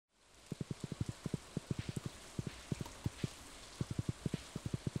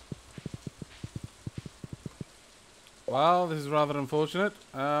Well, this is rather unfortunate.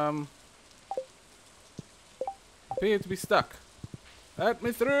 Appear to be stuck. Let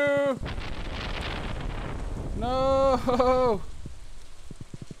me through! No!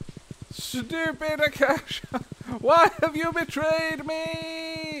 Stupid Akash! Why have you betrayed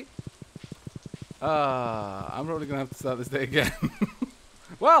me? I'm probably gonna have to start this day again.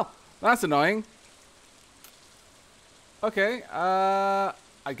 Well, that's annoying. Okay, I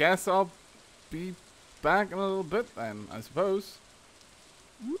guess I'll be back in a little bit then, I suppose.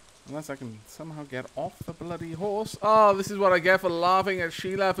 Unless I can somehow get off the bloody horse. Oh, this is what I get for laughing at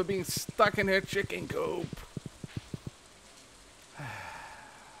Sheila for being stuck in her chicken coop.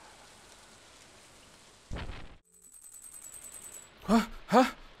 Huh?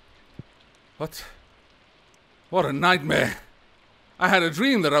 What? What a nightmare. I had a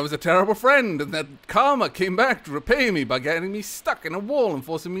dream that I was a terrible friend and that karma came back to repay me by getting me stuck in a wall and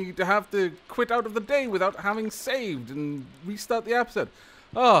forcing me to have to quit out of the day without having saved and restart the episode.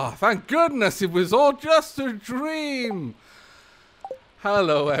 Oh, thank goodness it was all just a dream.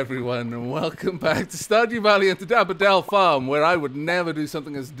 Hello everyone and welcome back to Stardew Valley and to Dabberdell Farm, where I would never do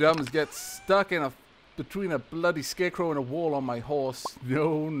something as dumb as get stuck in between a bloody scarecrow and a wall on my horse.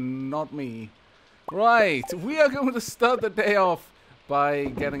 No, not me. Right, we are going to start the day off by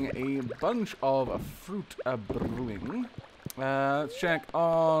getting a bunch of fruit brewing. Let's check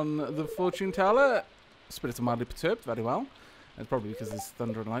on the fortune teller. Spirits are mildly perturbed, very well. It's probably because there's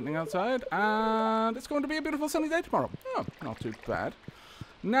thunder and lightning outside. And it's going to be a beautiful sunny day tomorrow. Oh, not too bad.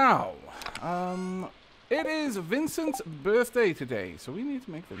 Now, it is Vincent's birthday today, so we need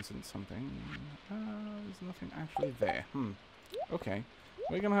to make Vincent something. There's nothing actually there. Okay.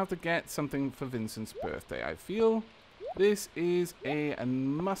 We're going to have to get something for Vincent's birthday. I feel this is a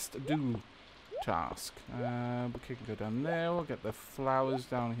must-do task. We can go down there. We'll get the flowers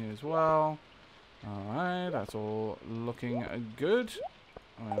down here as well. Alright, that's all looking good.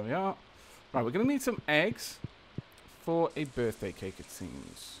 There we are. Right, we're going to need some eggs for a birthday cake, it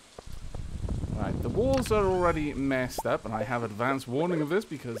seems. Right, the walls are already messed up, and I have advance warning of this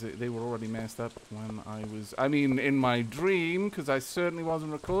because they were already messed up when I was... I mean, in my dream, because I certainly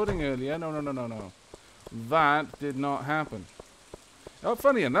wasn't recording earlier. No. That did not happen. Oh,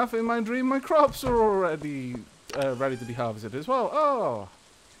 funny enough, in my dream, my crops are already ready to be harvested as well. Oh,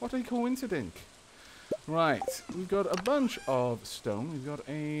 what a coincidence. Right, we've got a bunch of stone, we've got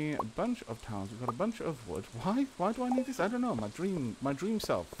a bunch of tiles, we've got a bunch of wood. Why do I need this? I don't know. My dream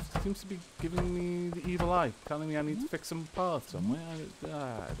self seems to be giving me the evil eye, telling me I need to fix some path somewhere.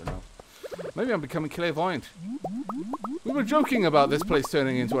 I don't know. Maybe I'm becoming clairvoyant. We were joking about this place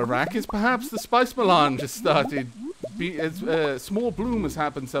turning into a rack. Is perhaps the spice melange has started. Small bloom has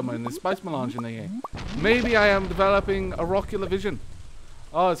happened somewhere in the spice melange in the air. Maybe I am developing a rocular vision.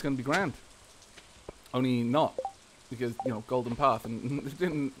 Oh, it's going to be grand. Only not, because, you know, golden path, and it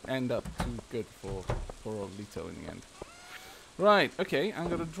didn't end up too good for poor old Lito in the end. Right, okay, I'm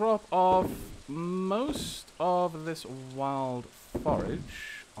going to drop off most of this wild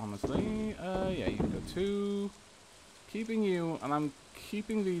forage, honestly. Yeah, you can go too. Keeping you, and I'm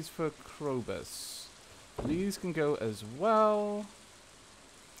keeping these for Krobus. These can go as well.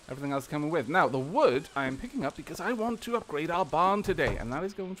 Everything else coming with. Now, the wood I am picking up because I want to upgrade our barn today, and that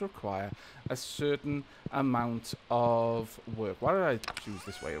is going to require a certain amount of work. Why did I choose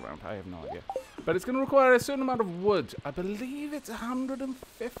this way around? I have no idea. But it's going to require a certain amount of wood. I believe it's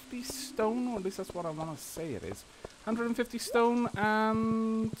 150 stone, or at least that's what I want to say it is. 150 stone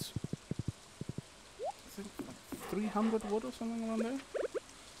and... is it like 300 wood or something around there?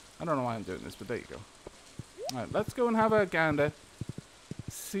 I don't know why I'm doing this, but there you go. Alright, let's go and have a gander.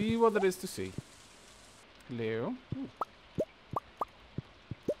 See what there is to see. Hello. Ooh.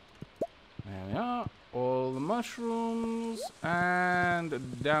 There we are. All the mushrooms.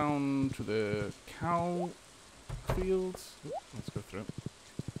 And down to the cow fields. Ooh, let's go through.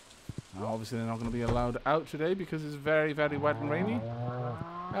 Now, obviously, they're not going to be allowed out today because it's very, very wet and rainy.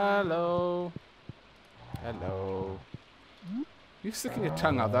 Hello. Hello. You're sticking your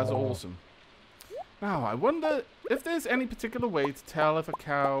tongue out. That's awesome. Now, I wonder if there's any particular way to tell if a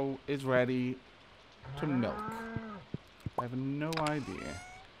cow is ready to milk. I have no idea.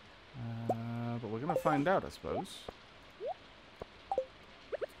 But we're going to find out, I suppose.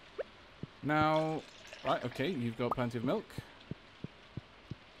 Now, right, okay, you've got plenty of milk.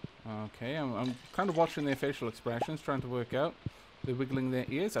 Okay, I'm kind of watching their facial expressions, trying to work out. They're wiggling their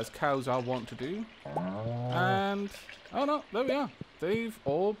ears, as cows are wont to do. And, oh no, there we are. They've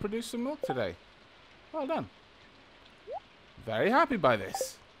all produced some milk today. Well done. Very happy by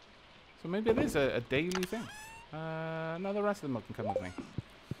this. So maybe it is a daily thing. Now the rest of them can come with me.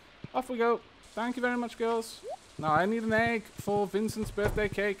 Off we go. Thank you very much, girls. Now, I need an egg for Vincent's birthday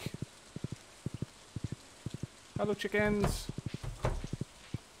cake. Hello, chickens.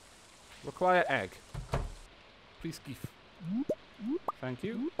 Require egg. Please give. Thank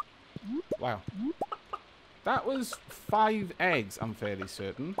you. Wow. That was 5 eggs, I'm fairly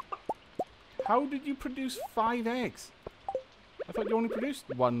certain. How did you produce 5 eggs? I thought you only produced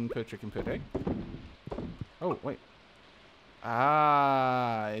 1 per chicken per day. Oh, wait.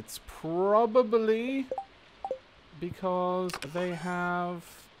 Ah, it's probably because they have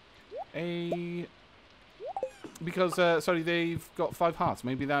a... Because, sorry, they've got 5 hearts.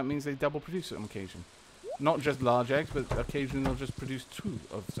 Maybe that means they double produce on occasion. Not just large eggs, but occasionally they'll just produce 2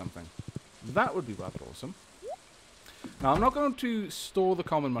 of something. That would be rather awesome. Now, I'm not going to store the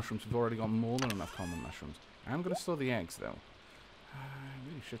common mushrooms. We've already got more than enough common mushrooms. I'm going to store the eggs, though. I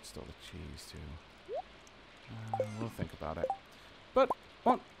really should store the cheese, too. We'll think about it. But,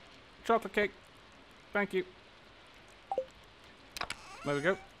 want chocolate cake. Thank you. There we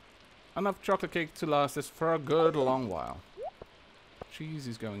go. Enough chocolate cake to last us for a good long while. Cheese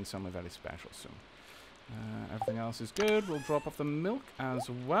is going somewhere very special soon. Everything else is good. We'll drop off the milk as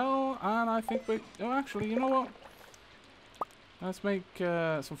well. And I think we... Oh, actually, you know what? Let's make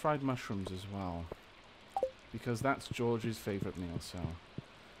some fried mushrooms as well. Because that's George's favourite meal, so...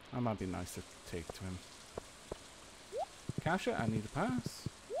 That might be nice to take to him. Kasha, I need a pass.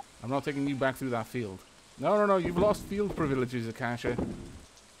 I'm not taking you back through that field. No, no, no. You've lost field privileges, Akasha.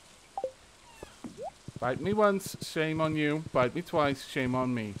 Bite me once, shame on you. Bite me twice, shame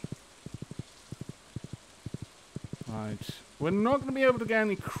on me. Right. We're not going to be able to get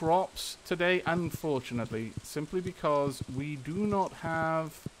any crops today, unfortunately. Simply because we do not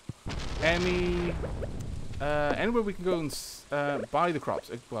have any... anywhere we can go and buy the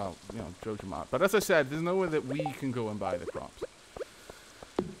crops. Well, you know, Jojo Mart. But as I said, there's nowhere that we can go and buy the crops.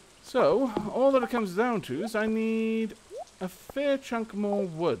 So, all that it comes down to is I need a fair chunk more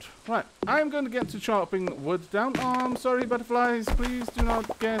wood. Right, I'm going to get to chopping wood down. Oh, I'm sorry, butterflies. Please do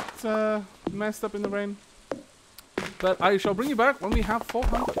not get messed up in the rain. But I shall bring you back when we have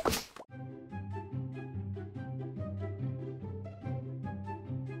 400.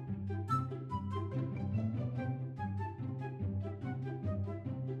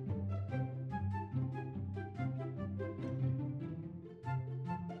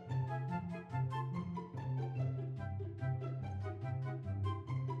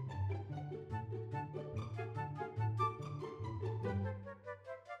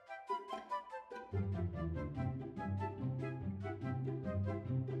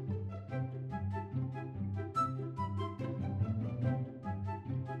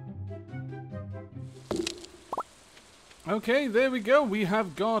 Okay, there we go. We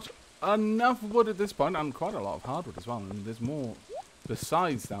have got enough wood at this point, and quite a lot of hardwood as well. And there's more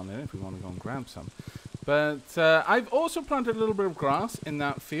besides down there if we want to go and grab some. But I've also planted a little bit of grass in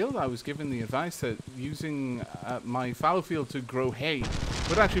that field. I was given the advice that using my fallow field to grow hay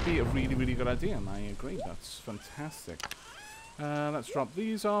would actually be a really, really good idea, and I agree. That's fantastic. Let's drop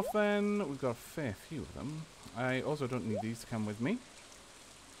these off then. We've got a fair few of them. I also don't need these to come with me.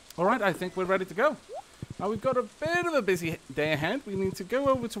 Alright, I think we're ready to go. Now we've got a bit of a busy day ahead. We need to go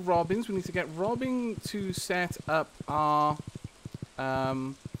over to Robin's. We need to get Robin to set up our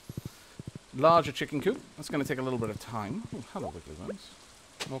larger chicken coop. That's going to take a little bit of time. Oh, hello, wiggly worms.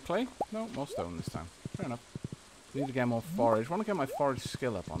 More clay? No, more stone this time. Fair enough. We need to get more forage. I want to get my forage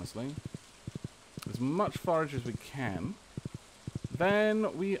skill up, honestly. As much forage as we can.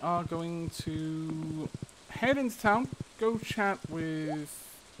 Then we are going to head into town, go chat with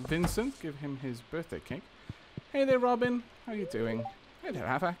Vincent, give him his birthday cake. Hey there, Robin. How are you doing? Hey there,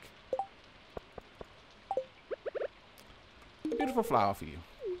 Aavak. A beautiful flower for you.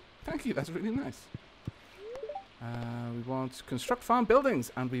 Thank you, that's really nice. We want to construct farm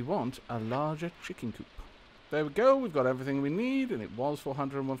buildings, and we want a larger chicken coop. There we go, we've got everything we need, and it was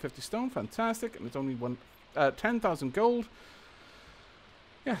 400 and 150 stone. Fantastic, and it's only 10,000 gold.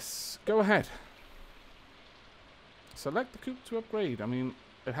 Yes, go ahead. Select the coop to upgrade. I mean,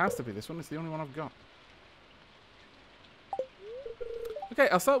 it has to be this one. It's the only one I've got. Okay,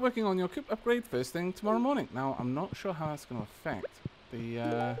 I'll start working on your coop upgrade first thing tomorrow morning. Now, I'm not sure how that's going to affect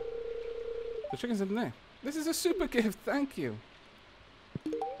the chickens in there. This is a super gift. Thank you.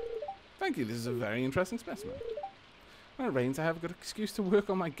 Thank you. This is a very interesting specimen. When it rains, I have a good excuse to work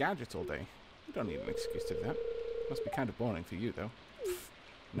on my gadgets all day. You don't need an excuse to do that. Must be kind of boring for you, though.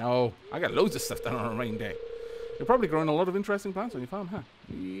 No, I got loads of stuff done on a rain day. You're probably growing a lot of interesting plants on your farm, huh?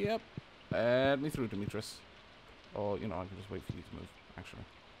 Yep. Add me through, Demetrius. Or, you know, I can just wait for you to move, actually.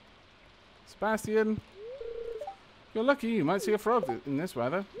 Sebastian. You're lucky. You might see a frog in this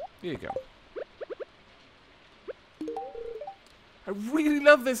weather. Here you go. I really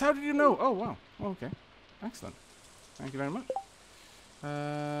love this. How did you know? Oh, wow. Okay. Excellent. Thank you very much.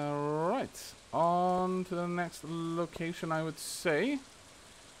 Right. On to the next location, I would say.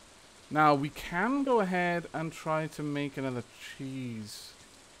 Now, we can go ahead and try to make another cheese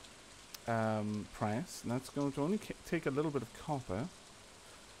press. And that's going to only take a little bit of copper.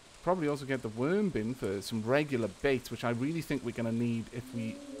 Probably also get the worm bin for some regular baits, which I really think we're going to need if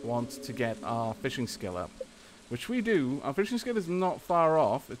we want to get our fishing skill up. Which we do. Our fishing skill is not far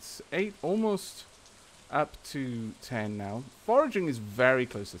off. It's 8, almost up to 10 now. Foraging is very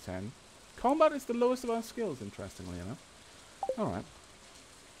close to 10. Combat is the lowest of our skills, interestingly enough. Alright.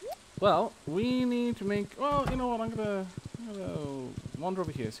 Well, we need to make... Well, you know what? I'm gonna wander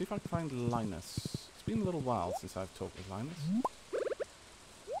over here, see if I can find Linus. It's been a little while since I've talked with Linus.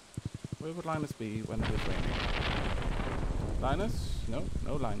 Where would Linus be when it was raining? Linus? No,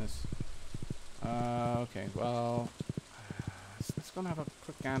 no Linus. Okay, well... let's go and have a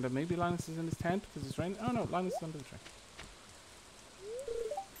quick gander. Maybe Linus is in his tent because it's raining. Oh no, Linus is under the tree.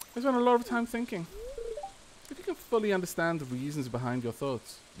 I spent a lot of time thinking. If you can fully understand the reasons behind your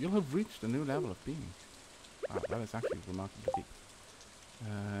thoughts, you'll have reached a new level of being. Wow, that is actually remarkably deep.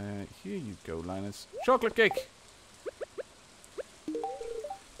 Here you go, Linus. Chocolate cake!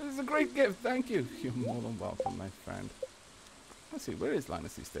 This is a great gift, thank you. You're more than welcome, my friend. Let's see, where is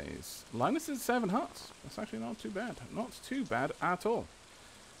Linus these days? Linus is 7 hearts. That's actually not too bad. Not too bad at all.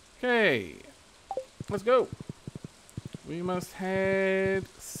 Okay. Let's go. We must head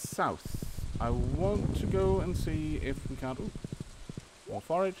south. I want to go and see if we can't... Ooh, more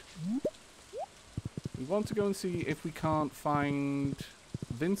forage. We want to go and see if we can't find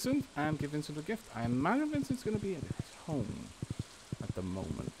Vincent and give Vincent a gift. I imagine Vincent's going to be at his home at the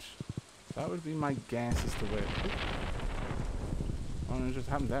moment. That would be my guess as to where... Oh, it just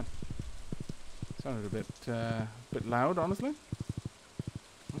happened then. Sounded a bit loud, honestly.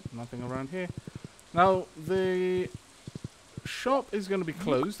 Oh, nothing around here. Now, the shop is going to be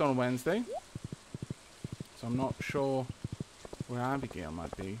closed on Wednesday. So I'm not sure where Abigail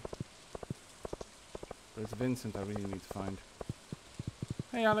might be. But it's Vincent I really need to find.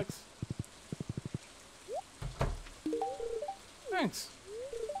 Hey, Alex. Thanks.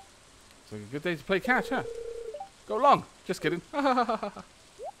 It's like a good day to play catch, huh? Go long. Just kidding.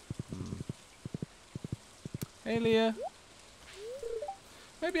 Hey, Leah.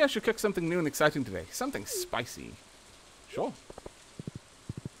 Maybe I should cook something new and exciting today. Something spicy. Sure.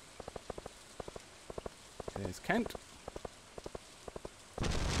 There's Kent.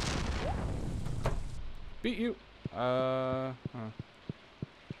 Beat you. Aha!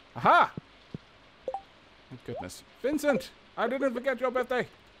 Thank goodness. Vincent! I didn't forget your birthday.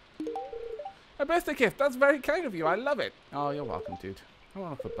 A birthday gift. That's very kind of you. I love it. Oh, you're welcome, dude. I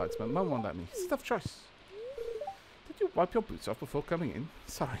want to put bugs, but Mum won't let me. It's a tough choice. Did you wipe your boots off before coming in?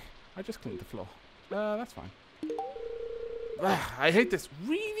 Sorry. I just cleaned the floor. That's fine. I hate this.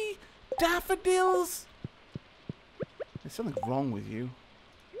 Really? Daffodils? There's something wrong with you.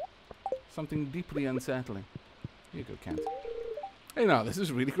 Something deeply unsettling. Here you go, Kent. Hey, now, this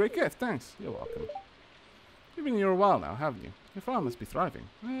is a really great gift. Thanks. You're welcome. You've been here a while now, haven't you? Your farm must be thriving.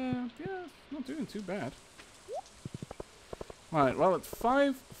 Yeah, not doing too bad. Right, well, it's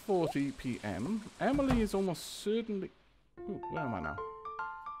 5:40 p.m. Emily is almost certainly... Ooh, where am I now?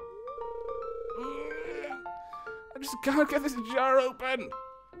 I just can't get this jar open.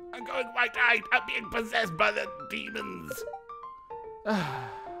 I'm going white-eyed. I'm being possessed by the demons.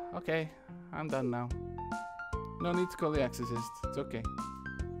 Okay, I'm done now. No need to call the exorcist. It's okay.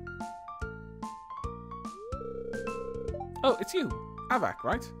 Oh, it's you. Aavak,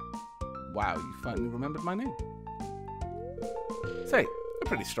 right? Wow, you finally remembered my name. Say, you're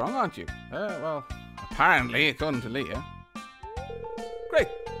pretty strong, aren't you? Well, apparently, according to Leah. Great.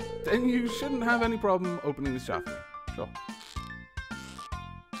 Then you shouldn't have any problem opening this jar for me. Sure.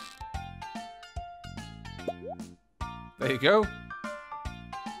 There you go.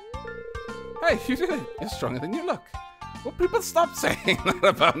 Hey, you did it. You're stronger than you look. Will people stop saying that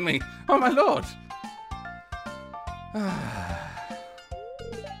about me? Oh, my lord.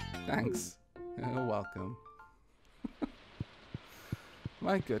 Thanks. You're welcome.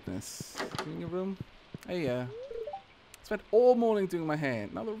 My goodness. You in your room? Hey, spent all morning doing my hair.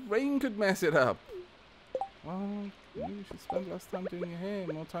 Now the rain could mess it up. Well, maybe you should spend less time doing your hair,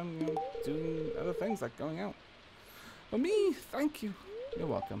 more time, you know, doing other things like going out. For me, thank you. You're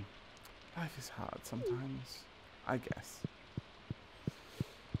welcome. Life is hard sometimes, I guess.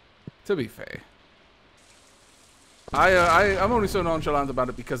 To be fair, I'm only so nonchalant about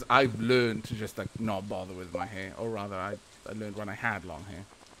it because I've learned to just like not bother with my hair, or rather, I learned when I had long hair.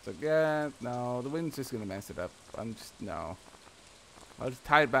 It's like, yeah, no, the wind's just gonna mess it up. I'm just no. I'll just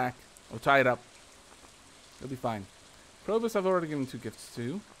tie it back. Or tie it up. It'll be fine. Probus I've already given 2 gifts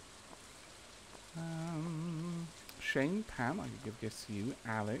to. Shane, Pam, I could give gifts to you.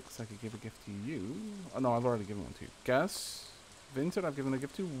 Alex, I could give a gift to you. Oh no, I've already given one to you. Gus, Vincent, I've given a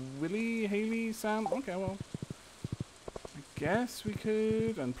gift to. Willie, Haley, Sam. Okay, well. I guess we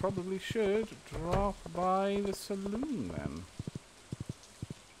could, and probably should, drop by the saloon then.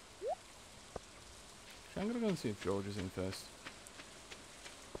 I'm gonna go and see if George is in first.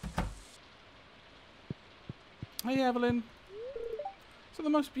 Hey Evelyn. So the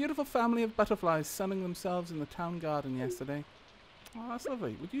most beautiful family of butterflies sunning themselves in the town garden yesterday. Oh, that's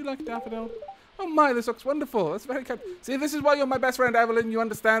lovely. Would you like a daffodil? Oh my, this looks wonderful. That's very kind. See, this is why you're my best friend, Evelyn. You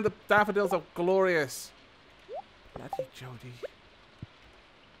understand the daffodils are glorious. Bloody Jody.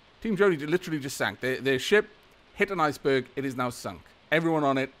 Team Jody literally just sank. Their ship hit an iceberg. It is now sunk. Everyone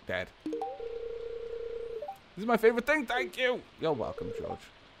on it, dead. This is my favorite thing. Thank you. You're welcome, George.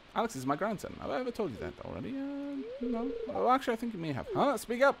 Alex is my grandson. Have I ever told you that already? No. Oh, actually, I think you may have. Huh?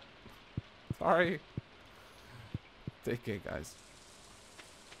 Speak up. Sorry. Take care, guys.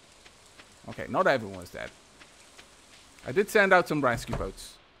 Okay, not everyone was dead. I did send out some rescue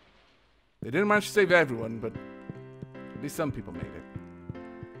boats. They didn't manage to save everyone, but at least some people made it.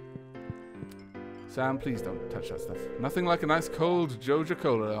 Sam, please don't touch that stuff. Nothing like a nice cold Joja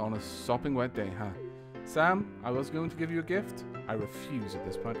Cola on a sopping wet day, huh? Sam, I was going to give you a gift. I refuse at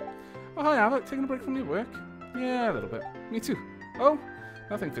this point. Oh, hi, Aavak. Taking a break from your work? Yeah, a little bit. Me too. Oh,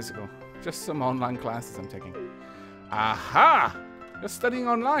 nothing physical. Just some online classes I'm taking. Aha! You're studying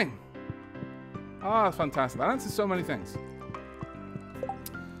online. Ah, that's fantastic. That answers so many things.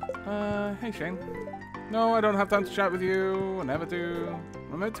 Hey, Shane. No, I don't have time to chat with you. I never do.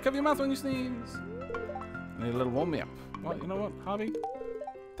 Remember to cover your mouth when you sneeze. I need a little warm me up. What? You know what, Harvey?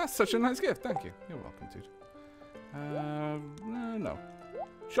 That's such a nice gift. Thank you. You're welcome, dude. No.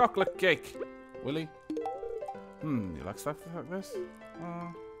 Chocolate cake. Willie? You like stuff like this?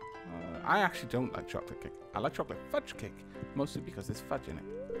 I actually don't like chocolate cake. I like chocolate fudge cake. Mostly because there's fudge in it.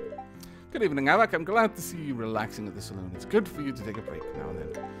 Good evening, Aavak. I'm glad to see you relaxing at the saloon. It's good for you to take a break now and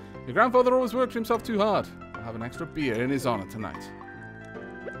then. Your grandfather always worked himself too hard. I'll have an extra beer in his honor tonight.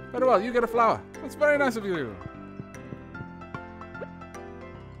 Very well, you get a flower. That's very nice of you.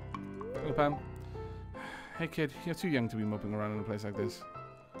 Hello, Pam. Hey, kid. You're too young to be moping around in a place like this.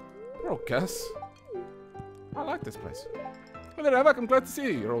 Oh, Gus. I like this place. Well, there, Aavak. I'm glad to see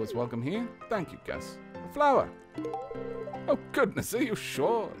you. You're always welcome here. Thank you, Gus. A flower. Oh, goodness. Are you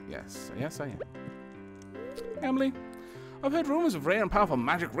sure? Yes. Yes, I am. Emily, I've heard rumors of rare and powerful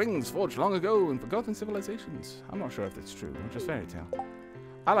magic rings forged long ago in forgotten civilizations. I'm not sure if it's true or just fairy tale.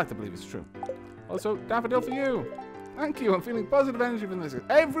 I like to believe it's true. Also, daffodil for you. Thank you. I'm feeling positive energy from this.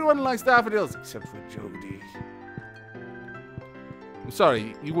 Everyone likes daffodils except for Jody. I'm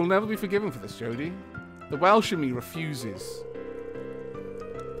sorry. You will never be forgiven for this, Jody. The Welsh in me refuses.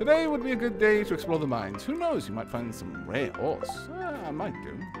 Today would be a good day to explore the mines. Who knows? You might find some rare ores. I might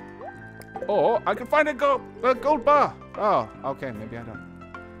do. Or I could find a gold bar. Oh, okay. Maybe I don't.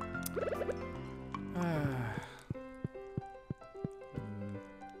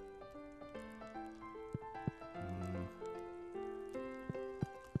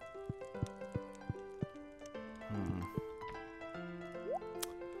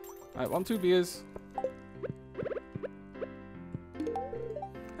 Alright, 1, 2 beers.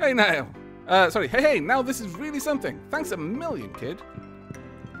 Hey now! Sorry, hey, now this is really something. Thanks a million, kid.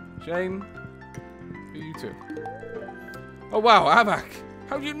 Shane, for you too. Oh wow, Aavak!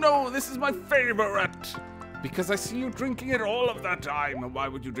 How do you know this is my favorite? Because I see you drinking it all of the time. And why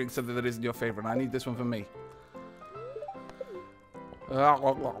would you drink something that isn't your favorite? I need this one for me.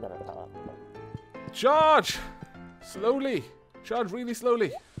 Charge! Slowly. Charge really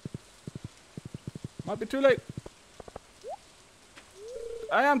slowly. Might be too late.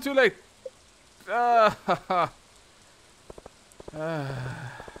 I am too late. Oh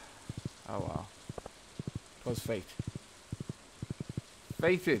wow. 'Twas fate.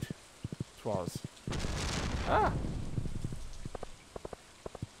 Fated. 'Twas. Ah.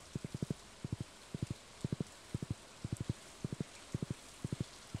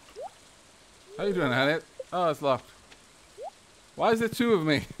 How you doing, Elliot? Oh, it's locked. Why is there 2 of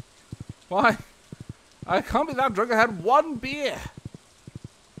me? Why? I can't be that drunk. I had 1 beer.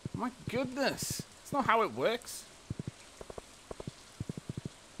 My goodness. That's not how it works.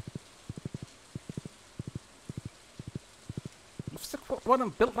 One, I'm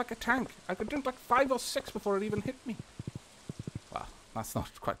built like a tank. I could drink like 5 or 6 before it even hit me. Well, that's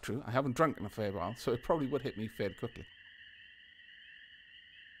not quite true. I haven't drunk in a fair while, so it probably would hit me fairly quickly.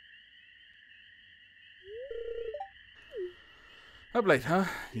 Up late, huh?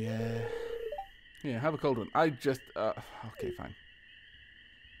 Yeah. Yeah, have a cold one. I just... okay, fine.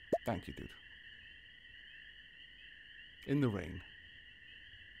 Thank you, dude. In the rain.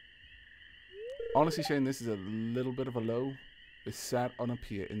 Honestly, Shane, this is a little bit of a low. We sat on a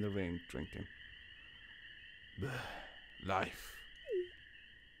pier in the rain drinking. Life.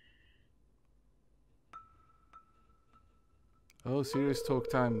 Oh, serious talk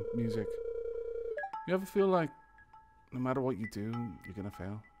time music. You ever feel like no matter what you do, you're gonna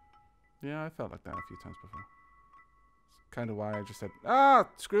fail? Yeah, I felt like that a few times before. It's kind of why I just said,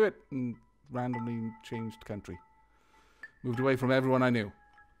 screw it, and randomly changed country. Moved away from everyone I knew,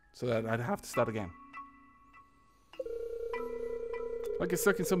 so that I'd have to start again. Like you're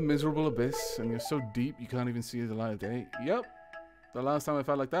stuck in some miserable abyss, and you're so deep you can't even see the light of day. Yep. The last time I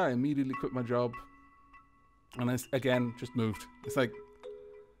felt like that, I immediately quit my job. And I, again, just moved. It's like,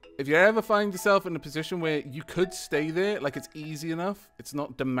 if you ever find yourself in a position where you could stay there, like it's easy enough, it's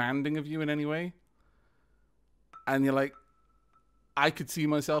not demanding of you in any way, and you're like, I could see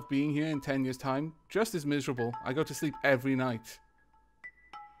myself being here in 10 years' time, just as miserable. I go to sleep every night.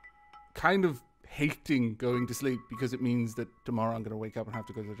 Kind of hating going to sleep because it means that tomorrow I'm going to wake up and have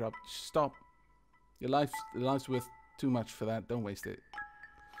to go to the job. Stop. Your life's worth too much for that. Don't waste it.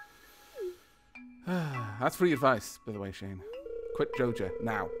 That's free advice, by the way, Shane. Quit Joja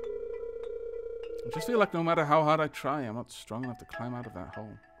now. I just feel like no matter how hard I try, I'm not strong enough to climb out of that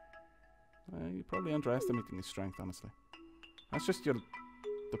hole. You're probably underestimating your strength, honestly. That's just your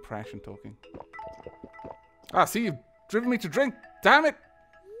depression talking. See, you've driven me to drink. Damn it!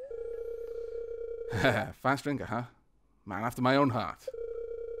 Fast drinker, huh? Man after my own heart.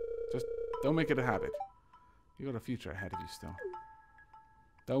 Just don't make it a habit. You got a future ahead of you still.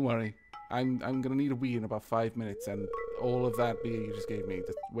 Don't worry. I'm gonna need a wee in about 5 minutes, and all of that beer you just gave me,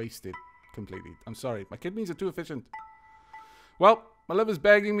 that's wasted completely. I'm sorry. My kidneys are too efficient. Well, my liver's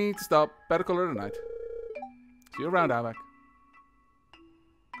begging me to stop. Better call it a night. See you around, Aavak.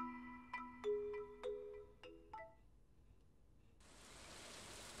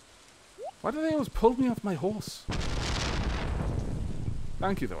 Why do they always pull me off my horse?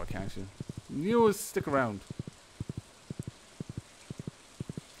 Thank you, though, Akasha. You always stick around.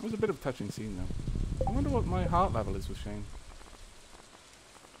 It was a bit of a touching scene, though. I wonder what my heart level is with Shane.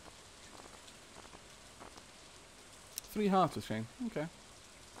 3 hearts with Shane. Okay.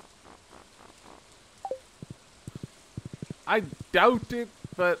 I doubt it,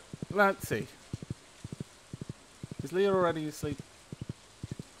 but let's see. Is Leah already asleep?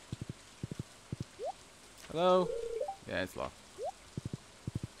 Hello? Yeah, it's locked.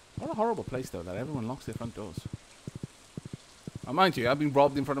 What a horrible place, though, that everyone locks their front doors. Oh, mind you, I've been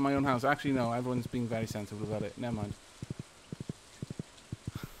robbed in front of my own house. Actually, no, everyone's being very sensitive about it. Never mind.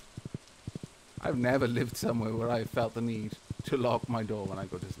 I've never lived somewhere where I felt the need to lock my door when I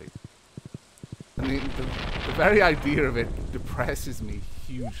go to sleep. I mean, the very idea of it depresses me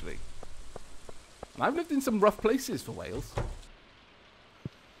hugely. And I've lived in some rough places for Wales.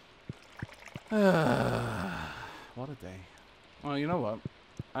 What a day. Well, you know what?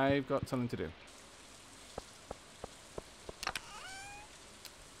 I've got something to do.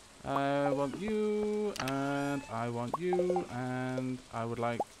 I want you, and I want you, and I would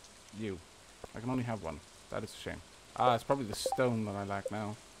like you. I can only have one. That is a shame. It's probably the stone that I lack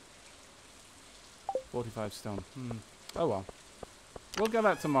now. 45 stone. Oh well. We'll get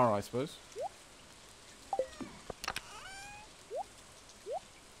that tomorrow, I suppose.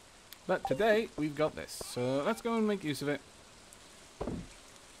 But today, we've got this. So let's go and make use of it.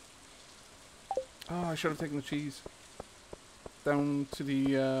 Oh, I should have taken the cheese down to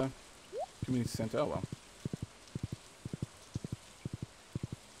the community center. Oh well.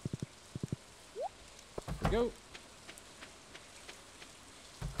 There we go.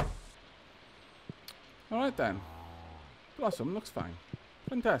 Alright then. Blossom looks fine.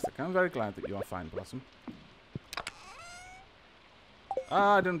 Fantastic. I'm very glad that you are fine, Blossom.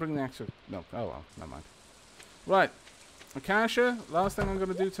 I didn't bring the extra... No. Oh well. Never mind. Right. Akasha, last thing I'm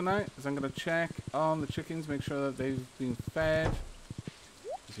going to do tonight is I'm going to check on the chickens, make sure that they've been fed.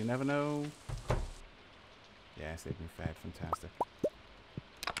 Because you never know. Yes, they've been fed. Fantastic.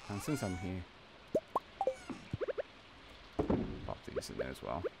 And since I'm here, pop these in there as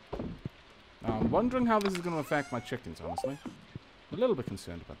well. Now, I'm wondering how this is going to affect my chickens, honestly. I'm a little bit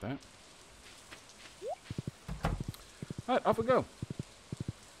concerned about that. Alright, off we go.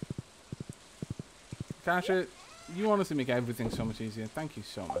 Akasha, you honestly make everything so much easier. Thank you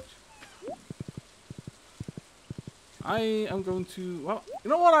so much. I am going to... Well, you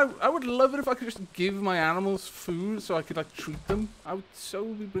know what? I would love it if I could just give my animals food so I could, like, treat them. I would so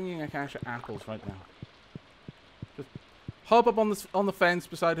be bringing Akasha apples right now. Just hop up on the fence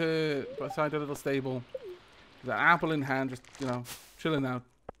beside her little stable, with an apple in hand, just chilling out,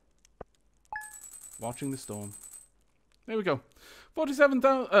 watching the storm. There we go.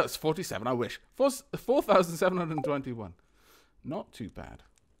 47,000. It's 47. I wish. 4,721. Not too bad.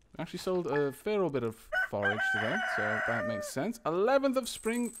 Actually sold a fair old bit of forage today, so that makes sense. 11th of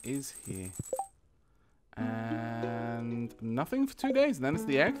spring is here. And nothing for 2 days, and then it's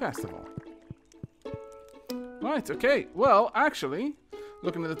the Egg Festival. Right, okay. Well, actually,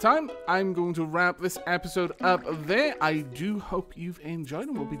 looking at the time, I'm going to wrap this episode up there. I do hope you've enjoyed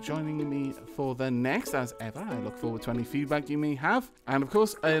and will be joining me for the next, as ever. I look forward to any feedback you may have. And, of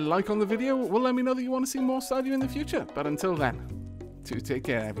course, a like on the video will let me know that you want to see more Stardew in the future. But until then, do take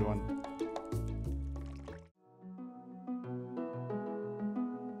care, everyone.